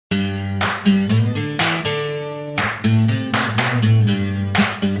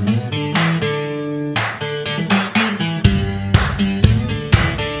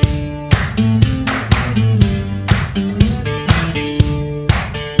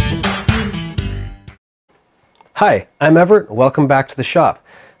Hi, I'm Everett. Welcome back to the shop.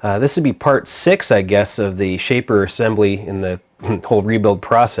 This would be part 6, I guess, of the shaper assembly in the whole rebuild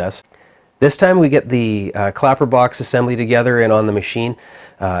process. This time we get the clapper box assembly together and on the machine,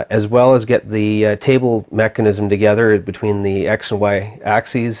 as well as get the table mechanism together between the X and Y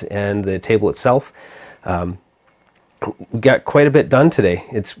axes and the table itself. We got quite a bit done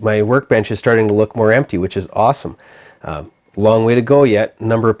today. My workbench is starting to look more empty, which is awesome. Long way to go yet. A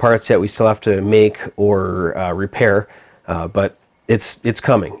number of parts yet we still have to make or repair, but it's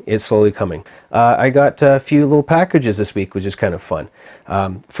coming. It's slowly coming. I got a few little packages this week, which is kind of fun.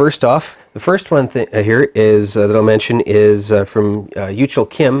 First off, the first one here is that I'll mention is from Yuchol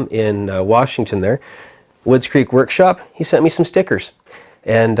Kim in Washington there, Woods Creek Workshop. He sent me some stickers,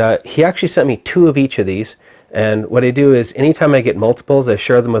 and he actually sent me 2 of each of these. And what I do is anytime I get multiples, I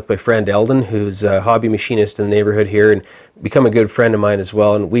share them with my friend Eldon, who's a hobby machinist in the neighborhood here and become a good friend of mine as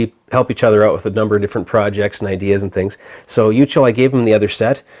well. And we help each other out with a number of different projects and ideas and things. So Yuchol, I gave him the other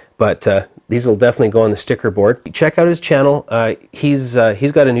set, but these will definitely go on the sticker board. Check out his channel. He's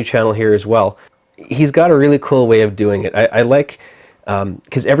got a new channel here as well. He's got a really cool way of doing it. I like,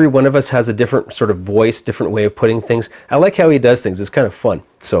 because every one of us has a different sort of voice, different way of putting things. I like how he does things. It's kind of fun.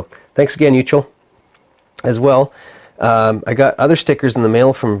 So thanks again, Yuchol. As well, I got other stickers in the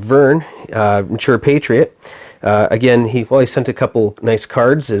mail from Vern, Mature Patriot. Again, he sent a couple nice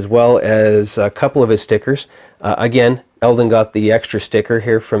cards as well as a couple of his stickers. Again, Eldon got the extra sticker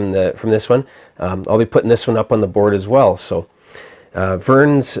here from this one. I'll be putting this one up on the board as well. So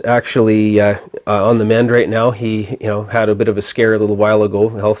Vern's actually on the mend right now. He had a bit of a scare a little while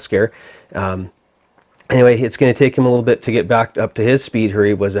ago, a health scare. Anyway, it's going to take him a little bit to get back up to his speed where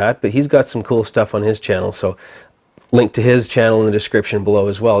he was at, but he's got some cool stuff on his channel, so link to his channel in the description below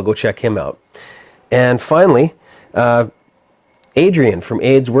as well. Go check him out. And finally, Adrian from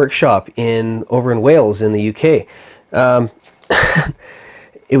Aid's Workshop over in Wales in the UK.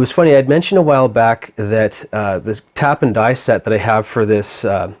 It was funny, I'd mentioned a while back that this tap and die set that I have for this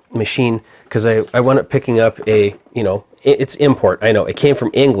machine, because I wound up picking up it's import. I know it came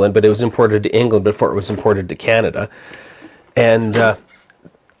from England, but it was imported to England before it was imported to Canada. And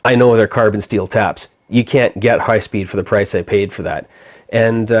I know they're carbon steel taps. You can't get high speed for the price I paid for that.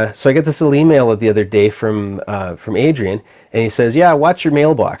 And so I get this little email the other day from Adrian, and he says, "Yeah, watch your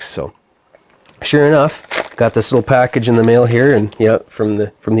mailbox." So sure enough, got this little package in the mail here, and from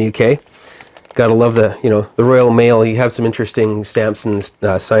the UK. Gotta love the the Royal Mail. You have some interesting stamps and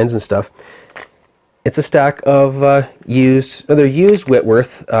signs and stuff. It's a stack of used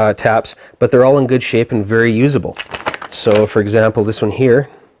Whitworth taps, but they're all in good shape and very usable. So, for example, this one here.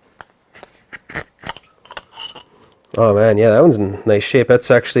 Oh man, yeah, that one's in nice shape.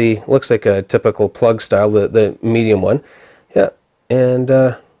 That's actually looks like a typical plug style, the medium one. Yeah, and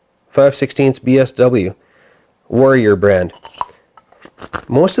 5/16 BSW, Warrior brand.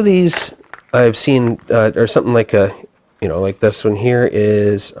 Most of these I've seen are something like like this one here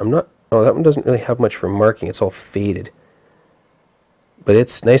is Oh, that one doesn't really have much for marking. It's all faded. But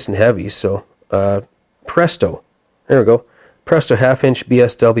it's nice and heavy, so Presto. There we go. Presto 1/2"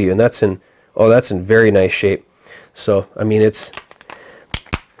 BSW, and that's in very nice shape. So, I mean, he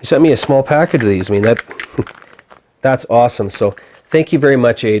sent me a small package of these. I mean, that's awesome. So, thank you very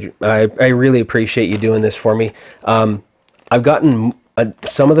much, Adrian. I really appreciate you doing this for me. I've gotten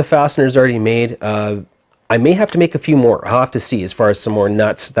some of the fasteners already made. I may have to make a few more. I'll have to see as far as some more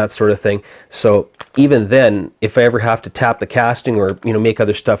nuts, that sort of thing. So even then, if I ever have to tap the casting or make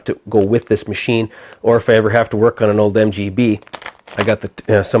other stuff to go with this machine, or if I ever have to work on an old MGB, I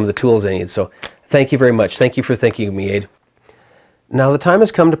got some of the tools I need. So thank you very much. Thank you for thinking of me, Aid. Now the time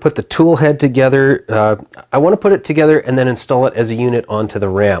has come to put the tool head together. I want to put it together and then install it as a unit onto the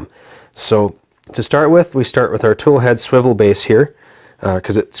ram. So to start with, we start with our tool head swivel base here,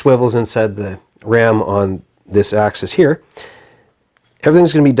 because it swivels inside the ram on this axis here.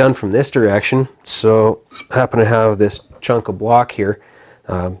 Everything's going to be done from this direction, so I happen to have this chunk of block here.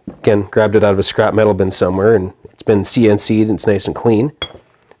 Again, grabbed it out of a scrap metal bin somewhere, and it's been CNC'd and it's nice and clean.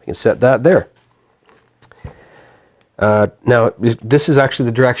 You can set that there. Now, this is actually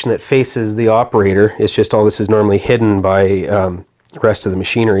the direction that faces the operator. It's just all this is normally hidden by the rest of the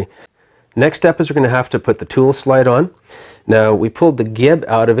machinery. Next step is we're going to have to put the tool slide on. Now, we pulled the gib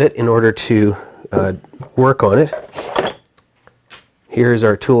out of it in order to work on it. Here's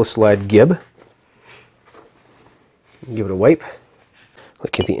our tool slide gib. Give it a wipe.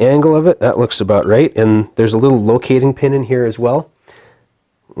 Look at the angle of it. That looks about right. And there's a little locating pin in here as well.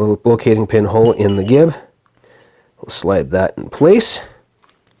 A little locating pin hole in the gib. We'll slide that in place.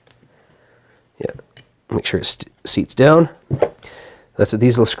 Yeah, make sure it seats down. That's what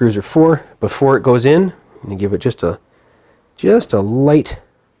these little screws are for. Before it goes in, And give it just a light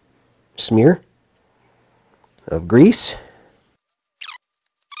smear of grease.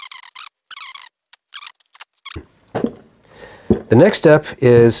 The next step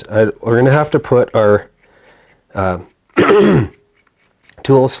is we're going to have to put our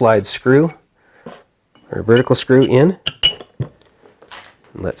tool slide screw, or vertical screw in. And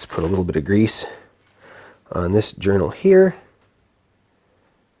let's put a little bit of grease on this journal here.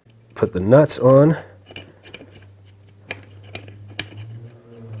 Put the nuts on.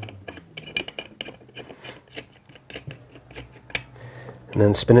 And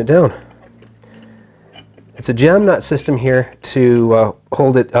then spin it down. It's a jam nut system here to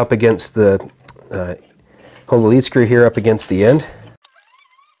hold it up against the, hold the lead screw here up against the end.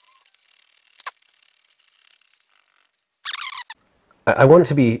 I want it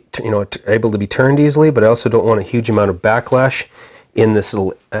to be, able to be turned easily, but I also don't want a huge amount of backlash in this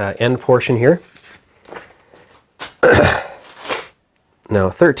little end portion here. Now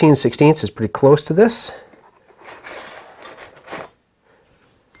 13/16 is pretty close to this.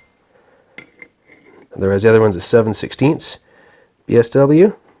 Otherwise, the other one's a 7/16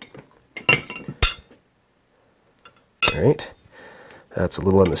 BSW. All right, that's a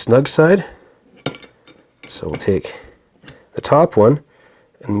little on the snug side. So we'll take the top one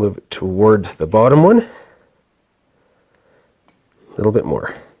and move it toward the bottom one. A little bit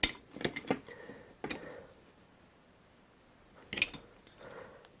more.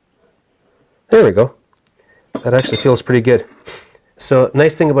 There we go. That actually feels pretty good. So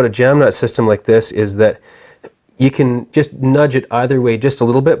nice thing about a jam nut system like this is that you can just nudge it either way just a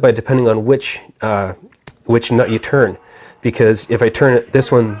little bit by depending on which nut you turn. Because if I turn it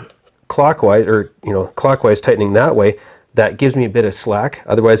this one clockwise, or clockwise tightening that way, that gives me a bit of slack.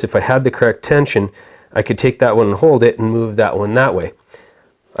 Otherwise, if I had the correct tension, I could take that one and hold it and move that one that way.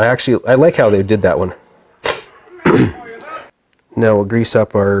 I like how they did that one. Now we'll grease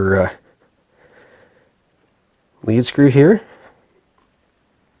up our lead screw here.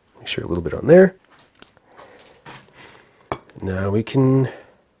 Make sure a little bit on there. Now we can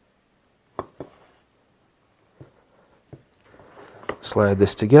slide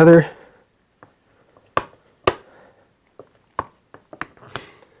this together.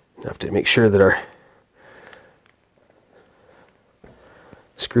 Have to make sure that our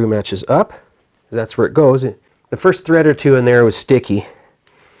screw matches up. That's where it goes. The first thread or two in there was sticky,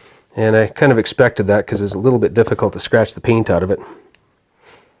 and I kind of expected that because it was a little bit difficult to scratch the paint out of it.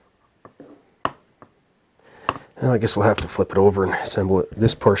 Well, I guess we'll have to flip it over and assemble it,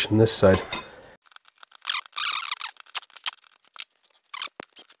 this portion, this side.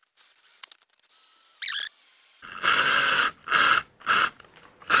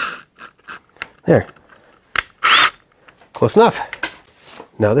 There. Close enough.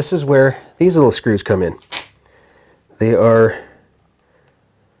 Now this is where these little screws come in. They are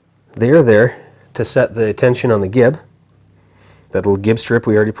there to set the tension on the gib. That little gib strip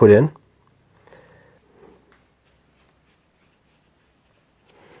we already put in.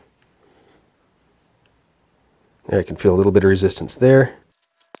 There, I can feel a little bit of resistance there.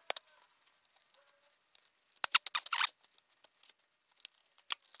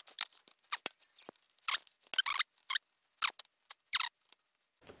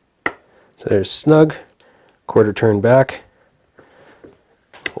 So there's snug, quarter turn back,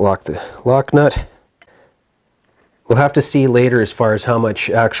 lock the lock nut. We'll have to see later as far as how much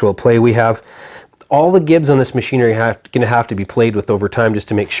actual play we have. All the gibs on this machinery are going to have to be played with over time just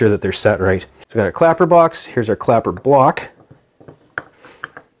to make sure that they're set right. So we've got our clapper box, here's our clapper block,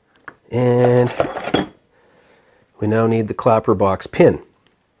 and we now need the clapper box pin.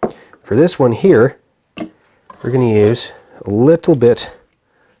 For this one here, we're going to use a little bit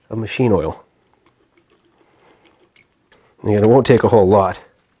of machine oil. And it won't take a whole lot,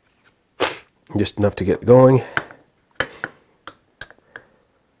 just enough to get going.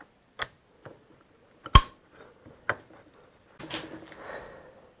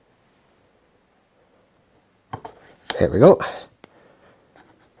 There we go.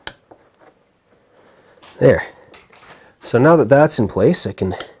 There. So now that that's in place, I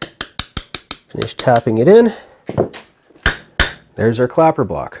can finish tapping it in. There's our clapper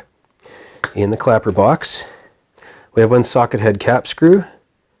block. In the clapper box, we have one socket head cap screw.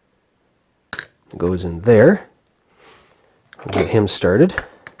 It goes in there. We'll get him started.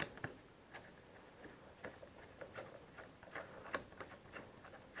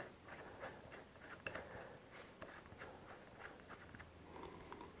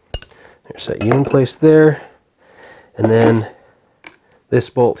 There's that U in place there. And then this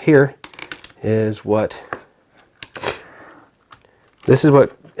bolt here is what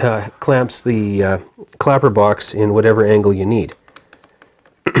clamps the clapper box in whatever angle you need,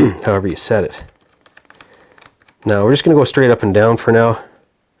 however you set it. Now we're just going to go straight up and down for now,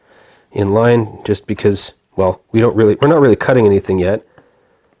 in line, just because, well, we're not really cutting anything yet.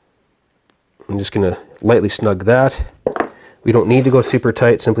 I'm just going to lightly snug that. We don't need to go super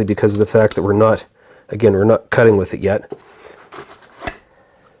tight simply because of the fact that we're not cutting with it yet.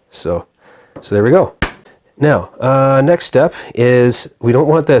 So there we go. Now, next step is we don't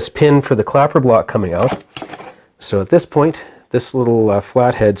want this pin for the clapper block coming out. So at this point, this little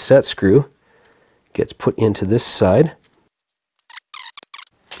flathead set screw gets put into this side.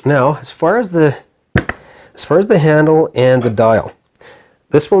 Now, as far as the handle and the dial,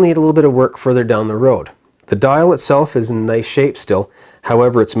 this will need a little bit of work further down the road. The dial itself is in nice shape still.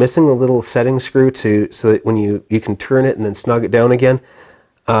 However, it's missing a little setting screw so that when you can turn it and then snug it down again.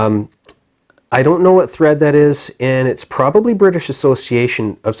 I don't know what thread that is, and it's probably British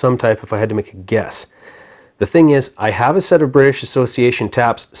Association of some type if I had to make a guess. The thing is, I have a set of British Association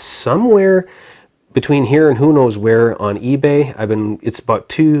taps somewhere between here and who knows where on eBay. It's about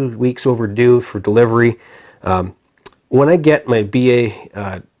 2 weeks overdue for delivery. When I get my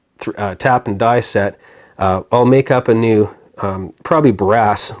BA tap and die set, I'll make up a new, probably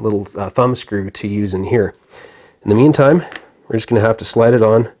brass little thumb screw to use in here. In the meantime, we're just going to have to slide it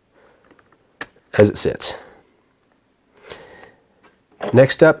on as it sits.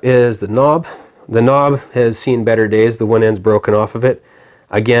 Next step is the knob. The knob has seen better days. The one end's broken off of it.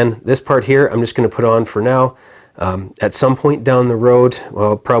 Again, this part here I'm just going to put on for now. At some point down the road,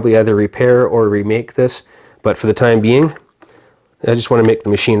 I'll probably either repair or remake this, but for the time being, I just want to make the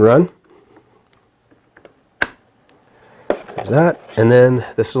machine run. There's that, and then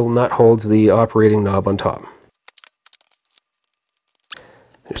this little nut holds the operating knob on top.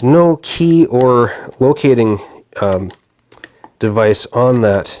 There's no key or locating device on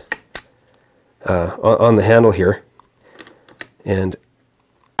that on the handle here, and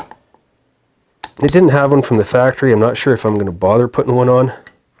it didn't have one from the factory. I'm not sure if I'm going to bother putting one on.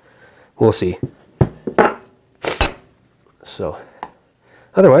 We'll see. So,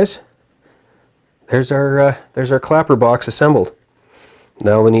 otherwise, there's our clapper box assembled.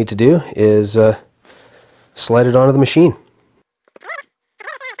 Now all we need to do is slide it onto the machine.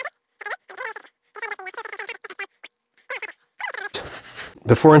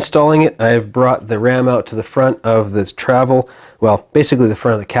 Before installing it, I've brought the ram out to the front of this travel, well, basically the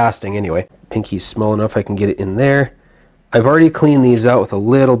front of the casting anyway. Pinky's small enough I can get it in there. I've already cleaned these out with a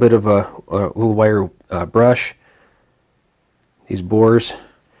little bit of a little wire brush. These bores,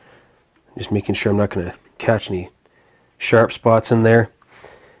 just making sure I'm not going to catch any sharp spots in there.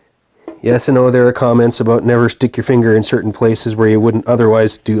 Yes, I know there are comments about never stick your finger in certain places where you wouldn't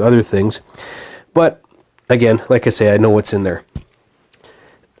otherwise do other things. But, again, like I say, I know what's in there.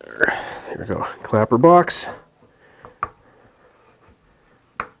 There we go, clapper box.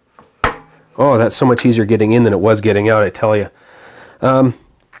 Oh, that's so much easier getting in than it was getting out, I tell you.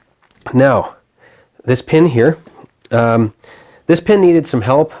 Now, this pin here, this pin needed some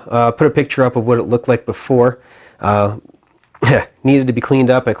help. Put a picture up of what it looked like before. Needed to be cleaned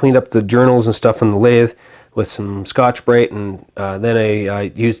up. I cleaned up the journals and stuff on the lathe with some Scotch-Brite, and then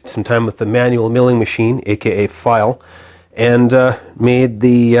I used some time with the manual milling machine, aka file, and made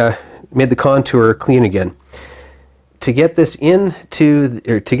the contour clean again. To get this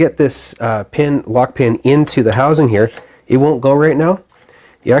lock pin into the housing here, it won't go right now.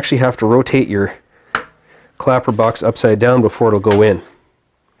 You actually have to rotate your clapper box upside down before it'll go in.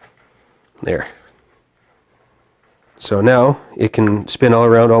 There. So now it can spin all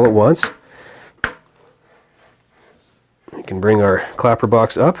around all at once. We can bring our clapper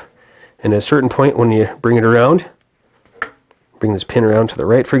box up, and at a certain point when you bring it around, bring this pin around to the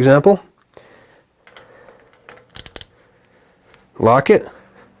right, for example, lock it.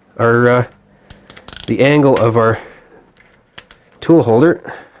 The angle of our tool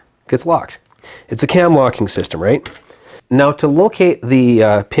holder gets locked. It's a cam locking system, right? Now to locate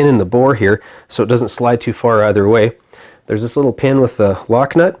the pin in the bore here so it doesn't slide too far either way, there's this little pin with the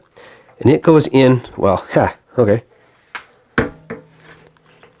lock nut, and it goes in, well, okay.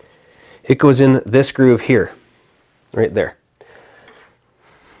 It goes in this groove here, right there.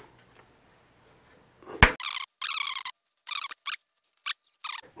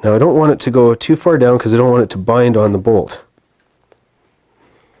 Now I don't want it to go too far down because I don't want it to bind on the bolt.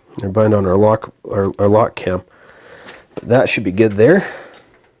 Or bind on our lock cam. But that should be good there.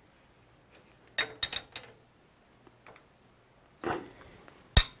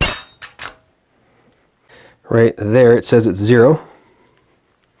 Right there it says it's 0.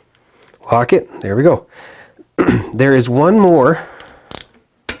 Lock it. There we go. There is one more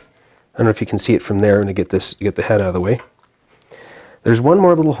don't know if you can see it from there. I'm going to get the head out of the way. There's one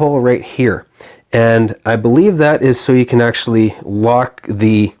more little hole right here, and I believe that is so you can actually lock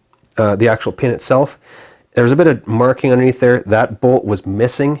the actual pin itself. There's a bit of marking underneath there. That bolt was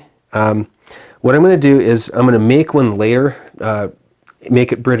missing. What I'm going to do is I'm going to make one later,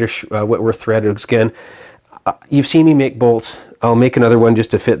 make it British Whitworth threaded. Again, you've seen me make bolts. I'll make another one just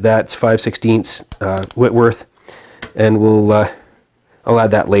to fit that. It's 5/16 Whitworth, and I'll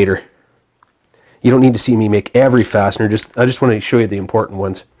add that later. You don't need to see me make every fastener. I just want to show you the important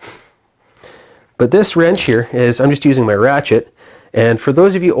ones. But this wrench here is, I'm just using my ratchet. And for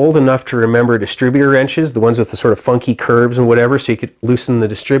those of you old enough to remember distributor wrenches, the ones with the sort of funky curves and whatever, so you could loosen the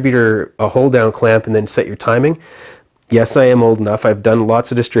distributor a hold down clamp and then set your timing. Yes, I am old enough. I've done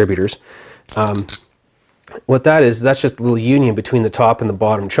lots of distributors. What that is, that's just a little union between the top and the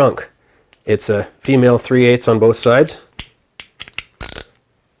bottom chunk. It's a female 3/8 on both sides.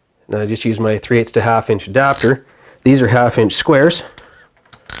 And I just use my 3/8 to 1/2 inch adapter. These are 1/2 inch squares.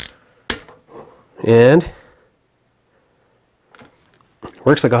 And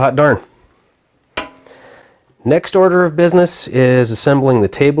works like a hot darn. Next order of business is assembling the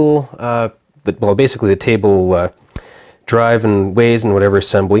table, well, basically the table drive and ways and whatever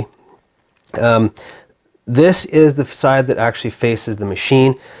assembly. This is the side that actually faces the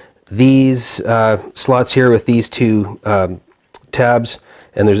machine. These slots here with these two tabs,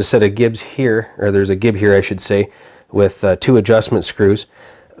 and there's a set of gibs here, or there's a gib here I should say, with 2 adjustment screws.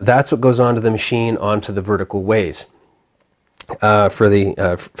 That's what goes onto the machine onto the vertical ways. For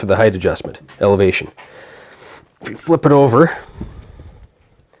the height adjustment, elevation. If you flip it over, you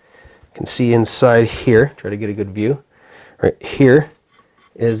can see inside here, try to get a good view. Right here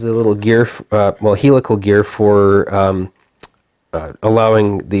is the little gear, well, helical gear for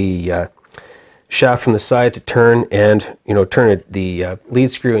allowing the shaft from the side to turn and, turn the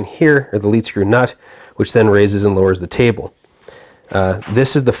lead screw in here, or the lead screw nut, which then raises and lowers the table.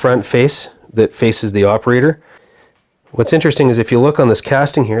 This is the front face that faces the operator. What's interesting is if you look on this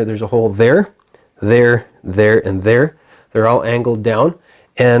casting here, there's a hole there, there, there, and there. They're all angled down,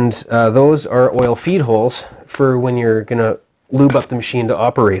 and those are oil feed holes for when you're going to lube up the machine to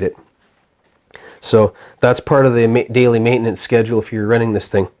operate it. So that's part of the daily maintenance schedule if you're running this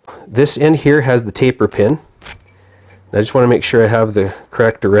thing. This end here has the taper pin. I just want to make sure I have the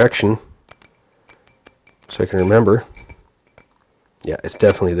correct direction so I can remember. Yeah, it's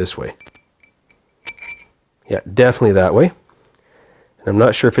definitely this way. Yeah, definitely that way. And I'm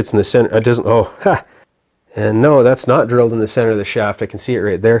not sure if it's in the center. It doesn't, oh, ha! And no, that's not drilled in the center of the shaft. I can see it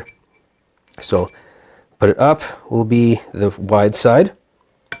right there. So, put it up will be the wide side.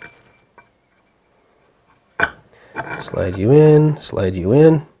 Slide you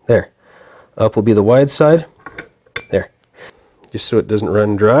in, there. Up will be the wide side, there. Just so it doesn't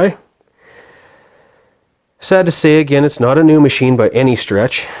run dry. Sad to say, again, it's not a new machine by any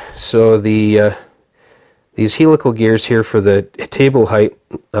stretch. So these helical gears here for the table height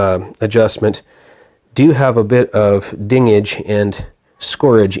adjustment do have a bit of dingage and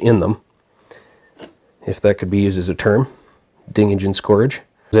scorage in them, if that could be used as a term, dingage and scorage.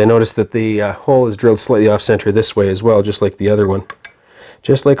 I noticed that the hole is drilled slightly off center this way as well, just like the other one,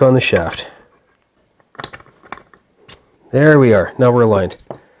 just like on the shaft. There we are, now we're aligned.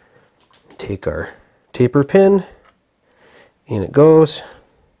 Take our taper pin, in it goes.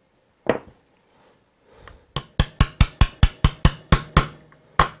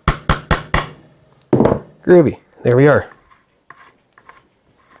 Groovy. There we are.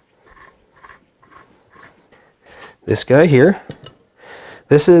 This guy here,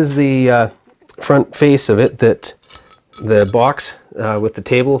 this is the front face of it that the box with the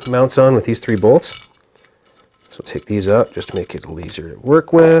table mounts on with these 3 bolts. So we'll take these up just to make it a little easier to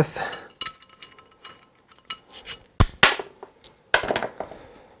work with.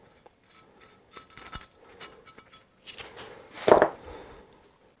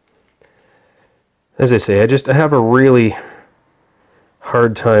 As I say, I have a really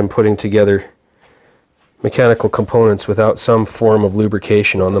hard time putting together mechanical components without some form of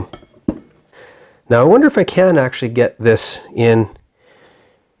lubrication on them. Now I wonder if I can actually get this in,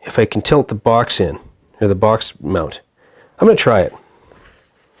 if I can tilt the box in, or the box mount. I'm going to try it.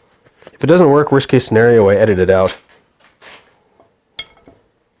 If it doesn't work, worst case scenario, I edit it out.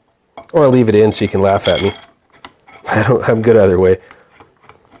 Or I'll leave it in so you can laugh at me. I'm good either way.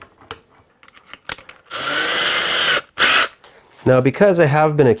 Now, because I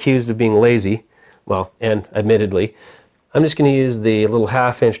have been accused of being lazy, well, and admittedly, I'm just going to use the little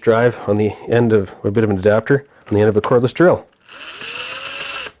 1/2 inch drive on the end of, or a bit of an adapter, on the end of a cordless drill.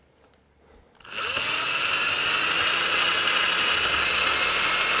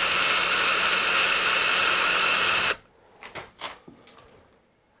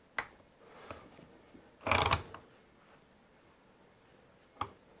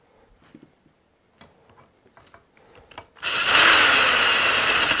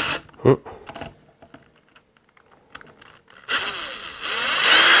 Hmm.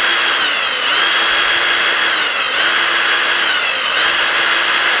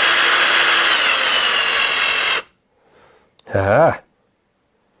 Aha!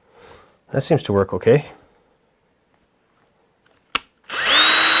 That seems to work okay.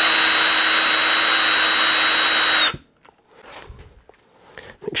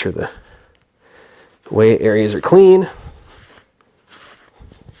 Make sure the weigh areas are clean.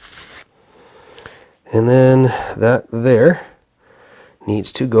 And then that there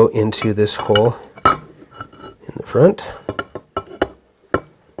needs to go into this hole in the front.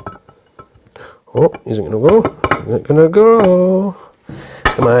 Oh, isn't gonna go. Isn't gonna go.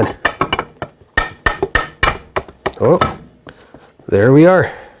 Come on. Oh, there we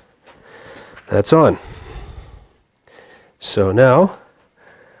are. That's on. So now,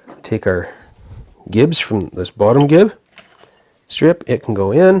 take our gibs from this bottom gib strip. It can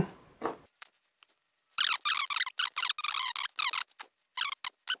go in.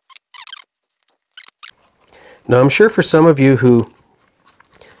 Now I'm sure for some of you who,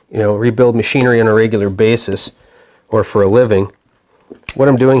 rebuild machinery on a regular basis or for a living, what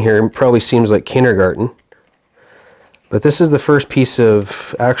I'm doing here probably seems like kindergarten. But this is the first piece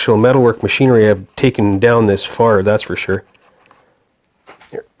of actual metalwork machinery I've taken down this far, that's for sure.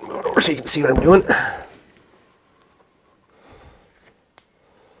 Here, move it over so you can see what I'm doing.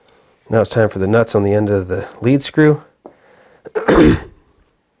 Now it's time for the nuts on the end of the lead screw.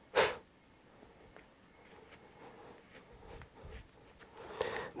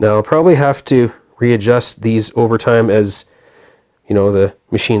 Now I'll probably have to readjust these over time as the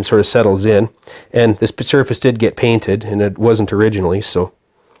machine sort of settles in. And this surface did get painted, and it wasn't originally, so.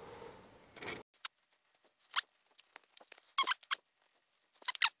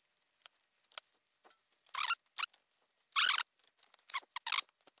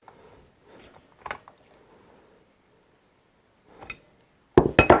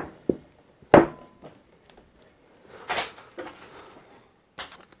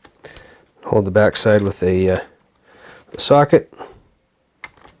 Hold the back side with a socket.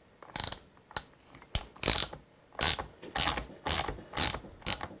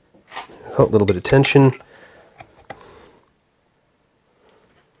 A little bit of tension.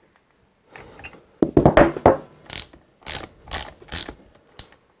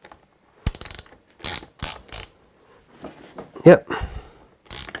 Yep. I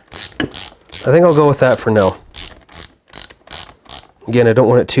think I'll go with that for now. Again, I don't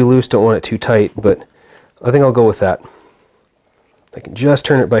want it too loose, don't want it too tight, but I think I'll go with that. I can just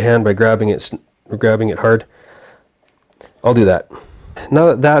turn it by hand by grabbing it hard. I'll do that. Now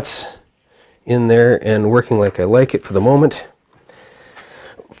that that's in there and working like I like it for the moment,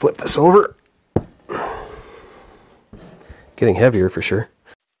 flip this over. Getting heavier for sure.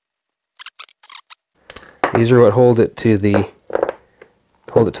 These are what hold it to the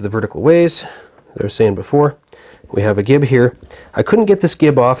vertical ways, as I was saying before. We have a gib here. I couldn't get this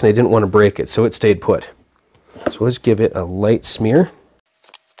gib off and I didn't want to break it, so it stayed put. So let's give it a light smear.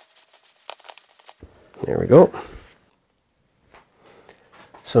 There we go.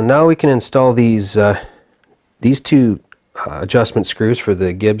 So now we can install these two adjustment screws for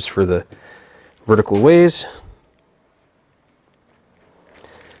the gibs for the vertical ways.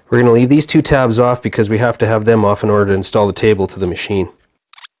 We're going to leave these two tabs off because we have to have them off in order to install the table to the machine.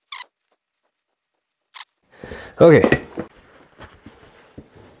 Okay.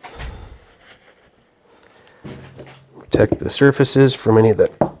 Protect the surfaces from any of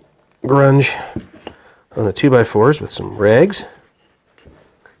the grunge on the 2x4s with some rags.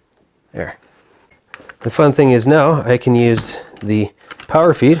 There. The fun thing is now I can use the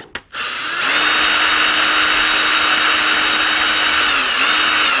power feed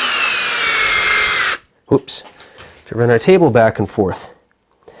to run our table back and forth.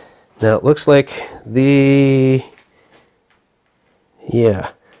 Now it looks like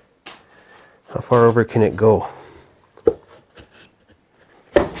how far over can it go?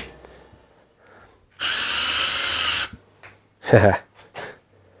 Haha.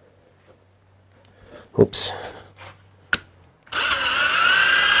 Oops.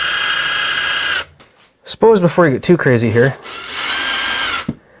 Suppose before you get too crazy here,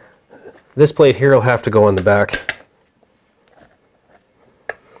 this plate here will have to go on the back.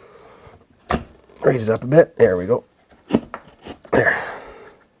 Raise it up a bit. There we go. There.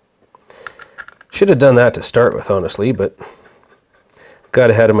 Should have done that to start with, honestly, but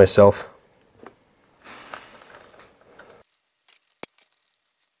got ahead of myself.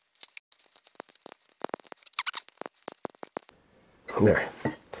 There.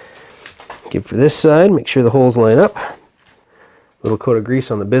 Give for this side, make sure the holes line up. Little coat of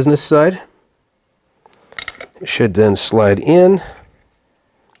grease on the business side. It should then slide in.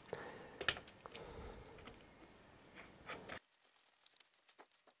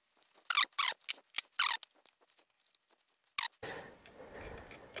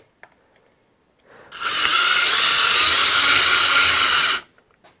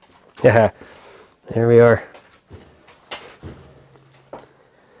 Yeah, there we are.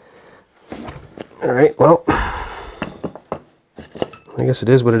 All right, well, I guess it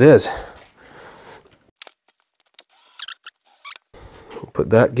is what it is.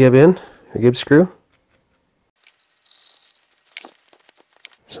 Put that gib in, the gib screw.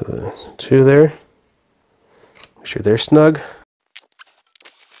 So the two there. Make sure they're snug.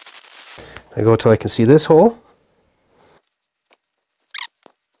 I go till I can see this hole.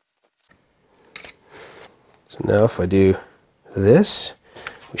 So now if I do this,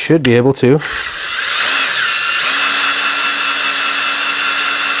 we should be able to.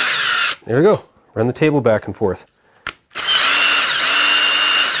 There we go. Run the table back and forth.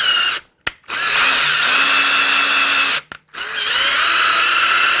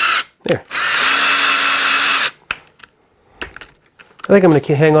 There. I think I'm going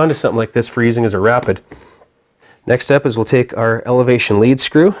to hang on to something like this for using as a rapid. Next step is we'll take our elevation lead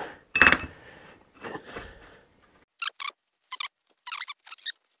screw.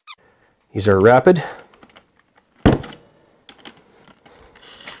 Use our rapid.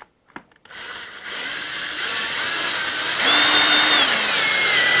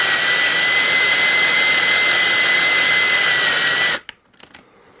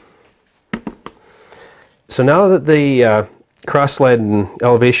 So now that the cross slide and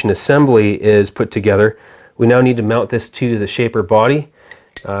elevation assembly is put together, we now need to mount this to the shaper body.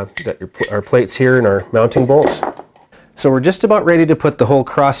 Got our plates here and our mounting bolts. So we're just about ready to put the whole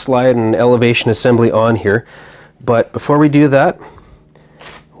cross slide and elevation assembly on here. But before we do that,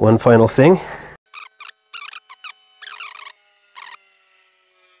 one final thing.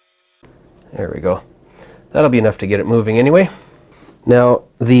 There we go. That'll be enough to get it moving anyway. Now,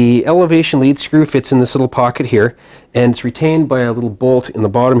 the elevation lead screw fits in this little pocket here, and it's retained by a little bolt in the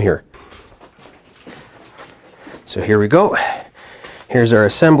bottom here. So here we go. Here's our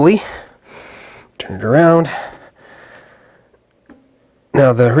assembly. Turn it around.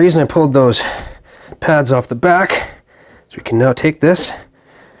 Now, the reason I pulled those pads off the back is we can now take this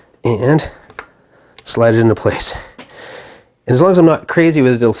and slide it into place. And as long as I'm not crazy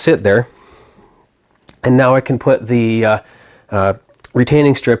with it, it'll sit there. And now I can put the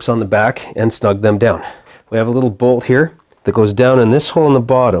retaining strips on the back and snug them down. We have a little bolt here that goes down in this hole in the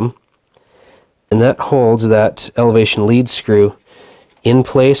bottom, and that holds that elevation lead screw in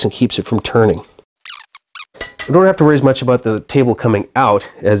place and keeps it from turning. We don't have to worry as much about the table coming out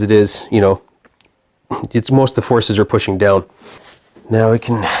as it is, you know, it's most of the forces are pushing down. Now we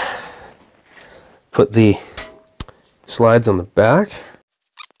can put the slides on the back.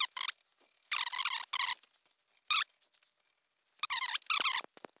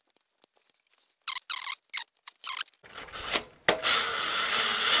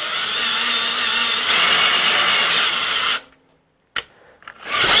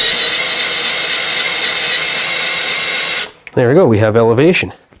 There we go, we have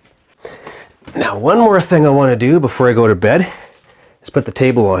elevation. Now, one more thing I want to do before I go to bed is put the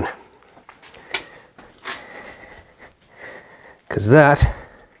table on. Because that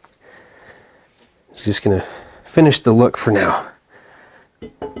is just going to finish the look for now.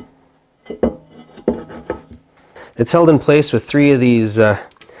 It's held in place with 3 of these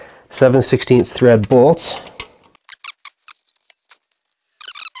 7/16 thread bolts.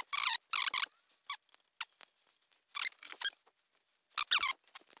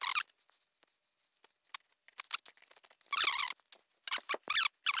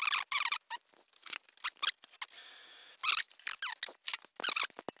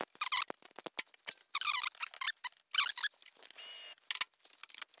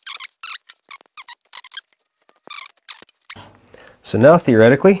 So now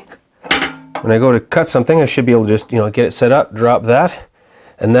theoretically, when I go to cut something, I should be able to just, get it set up, drop that,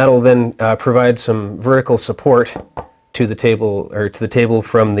 and that'll then provide some vertical support to the table, or to the table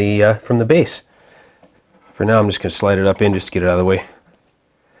from the base. For now, I'm just going to slide it up in just to get it out of the way.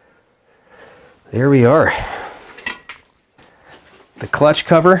 There we are. The clutch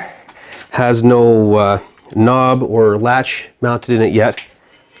cover has no knob or latch mounted in it yet,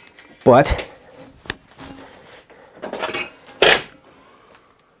 but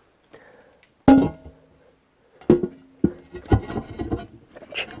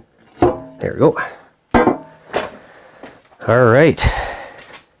there we go. All right.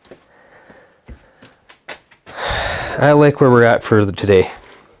 I like where we're at for today.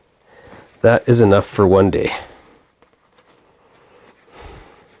 That is enough for one day.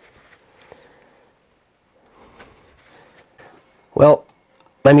 Well,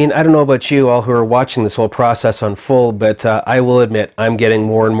 I mean, I don't know about you all who are watching this whole process unfold, but I will admit I'm getting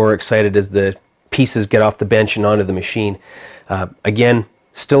more and more excited as the pieces get off the bench and onto the machine. Again,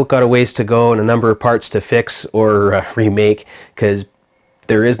 still got a ways to go and a number of parts to fix or remake, because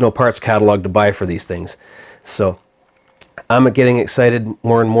there is no parts catalog to buy for these things. So I'm getting excited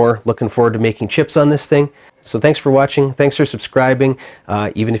more and more, looking forward to making chips on this thing. So thanks for watching, thanks for subscribing.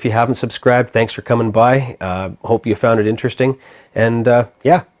 Even if you haven't subscribed, thanks for coming by. Hope you found it interesting. And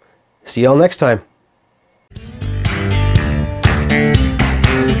yeah, see y'all next time.